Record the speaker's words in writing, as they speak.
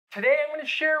Today I'm going to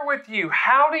share with you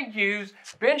how to use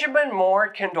Benjamin Moore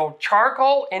Kendall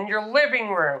Charcoal in your living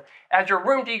room. As your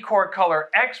room decor color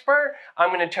expert,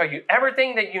 I'm going to tell you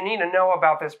everything that you need to know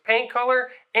about this paint color,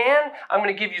 and I'm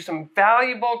going to give you some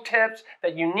valuable tips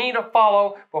that you need to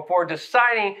follow before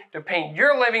deciding to paint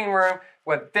your living room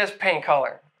with this paint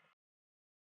color.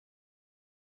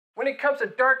 When it comes to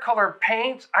dark color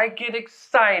paints, I get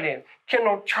excited.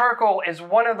 Kendall Charcoal is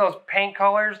one of those paint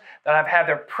colors that I've had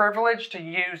the privilege to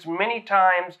use many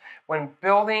times when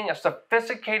building a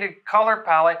sophisticated color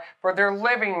palette for their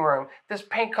living room. This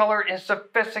paint color is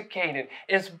sophisticated,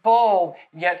 it's bold,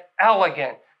 yet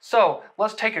elegant. So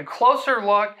let's take a closer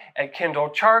look at Kendall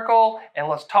Charcoal and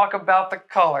let's talk about the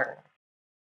color.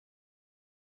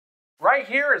 Right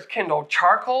here is Kendall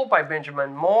Charcoal by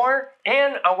Benjamin Moore,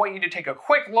 and I want you to take a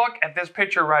quick look at this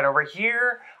picture right over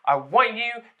here. I want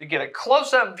you to get a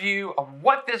close-up view of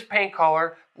what this paint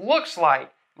color looks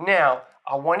like. Now,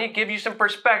 I want to give you some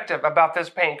perspective about this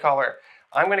paint color.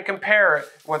 I'm going to compare it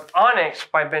with Onyx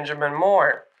by Benjamin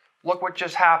Moore. Look what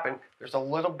just happened. There's a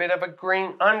little bit of a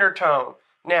green undertone.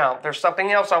 Now, there's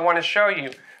something else I want to show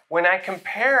you. When I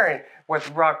compare it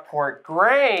with Rockport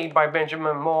Gray by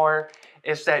Benjamin Moore,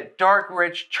 it's that dark,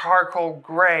 rich charcoal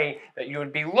gray that you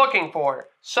would be looking for.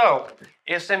 So,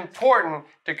 it's important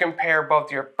to compare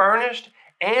both your furnished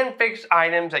and fixed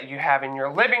items that you have in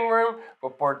your living room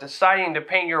before deciding to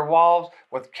paint your walls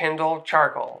with Kendall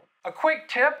Charcoal. A quick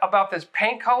tip about this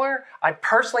paint color, I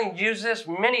personally use this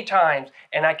many times,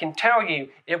 and I can tell you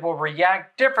it will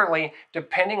react differently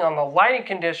depending on the lighting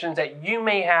conditions that you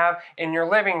may have in your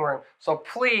living room. So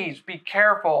please be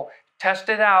careful. Test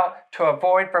it out to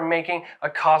avoid from making a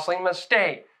costly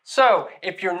mistake. So,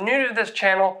 if you're new to this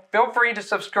channel, feel free to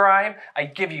subscribe. I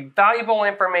give you valuable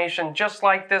information just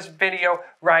like this video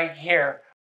right here.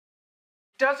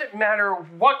 Doesn't matter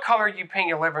what color you paint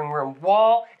your living room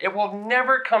wall, it will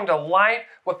never come to life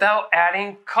without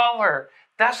adding color.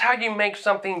 That's how you make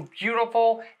something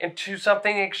beautiful into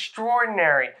something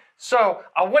extraordinary. So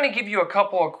I want to give you a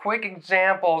couple of quick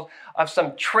examples of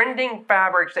some trending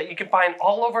fabrics that you can find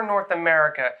all over North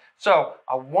America. So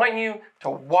I want you to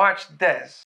watch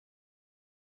this.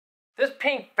 This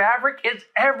pink fabric is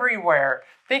everywhere.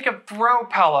 Think of throw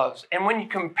pillows, and when you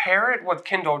compare it with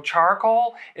Kendall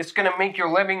Charcoal, it's going to make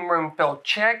your living room feel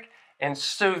chic and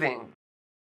soothing.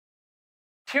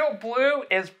 Teal blue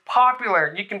is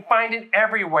popular. You can find it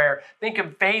everywhere. Think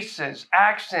of vases,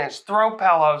 accents, throw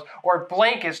pillows, or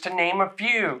blankets to name a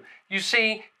few. You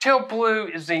see, teal blue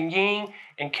is the yin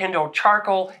and Kendall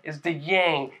Charcoal is the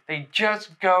yang. They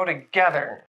just go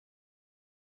together.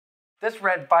 This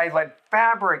red violet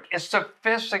fabric is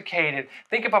sophisticated.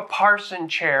 Think of a parson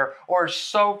chair or a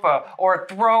sofa or a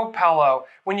throw pillow.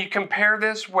 When you compare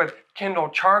this with Kendall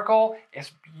Charcoal,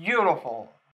 it's beautiful.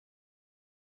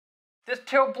 This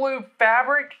teal blue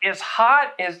fabric is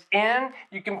hot, is in.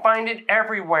 You can find it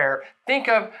everywhere. Think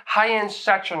of high-end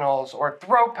sectionals or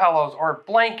throw pillows or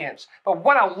blankets. But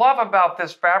what I love about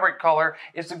this fabric color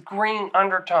is the green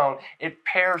undertone. It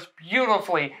pairs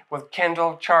beautifully with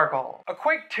Kendall Charcoal. A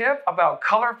quick tip about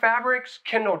color fabrics,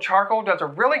 Kendall Charcoal does a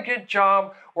really good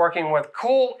job working with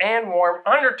cool and warm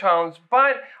undertones,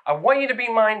 but I want you to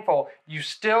be mindful. You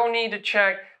still need to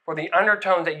check for the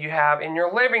undertones that you have in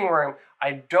your living room.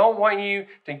 I don't want you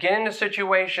to get in a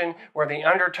situation where the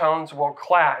undertones will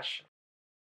clash.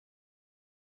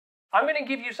 I'm going to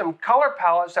give you some color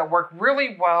palettes that work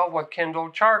really well with Kendall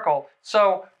Charcoal.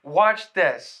 So watch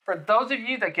this. For those of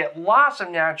you that get lots of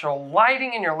natural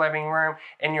lighting in your living room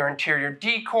and your interior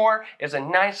decor is a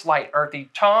nice light earthy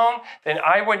tone, then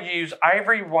I would use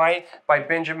Ivory White by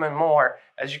Benjamin Moore.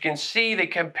 As you can see, they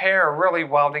compare really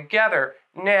well together.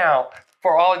 Now,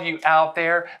 for all of you out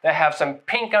there that have some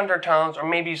pink undertones or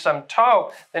maybe some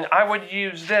taupe, then I would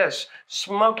use this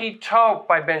Smoky Taupe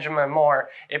by Benjamin Moore.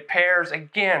 It pairs,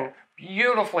 again,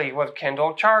 beautifully with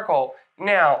Kendall Charcoal.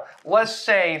 Now, let's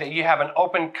say that you have an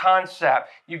open concept.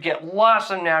 You get lots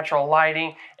of natural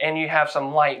lighting and you have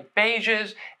some light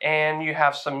beiges and you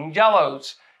have some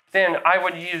yellows. Then I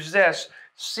would use this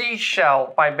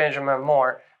Seashell by Benjamin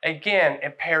Moore. Again,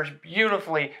 it pairs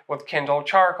beautifully with Kendall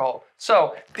Charcoal.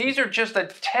 So these are just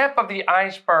the tip of the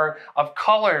iceberg of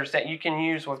colors that you can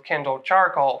use with Kendall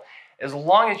Charcoal. As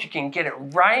long as you can get it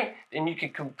right, then you can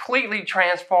completely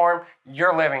transform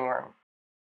your living room.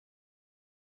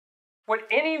 Would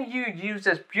any of you use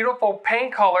this beautiful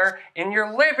paint color in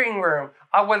your living room?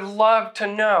 I would love to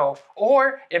know.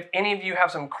 Or if any of you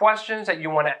have some questions that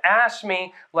you want to ask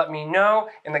me, let me know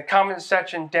in the comment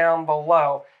section down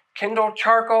below. Kendall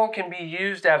Charcoal can be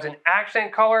used as an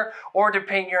accent color or to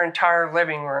paint your entire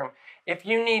living room. If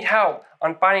you need help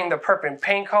on finding the perfect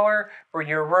paint color for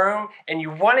your room and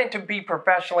you want it to be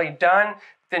professionally done,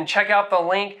 then check out the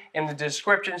link in the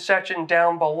description section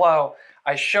down below.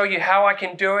 I show you how I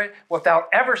can do it without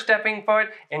ever stepping foot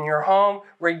in your home,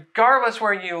 regardless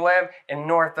where you live in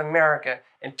North America.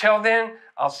 Until then,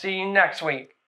 I'll see you next week.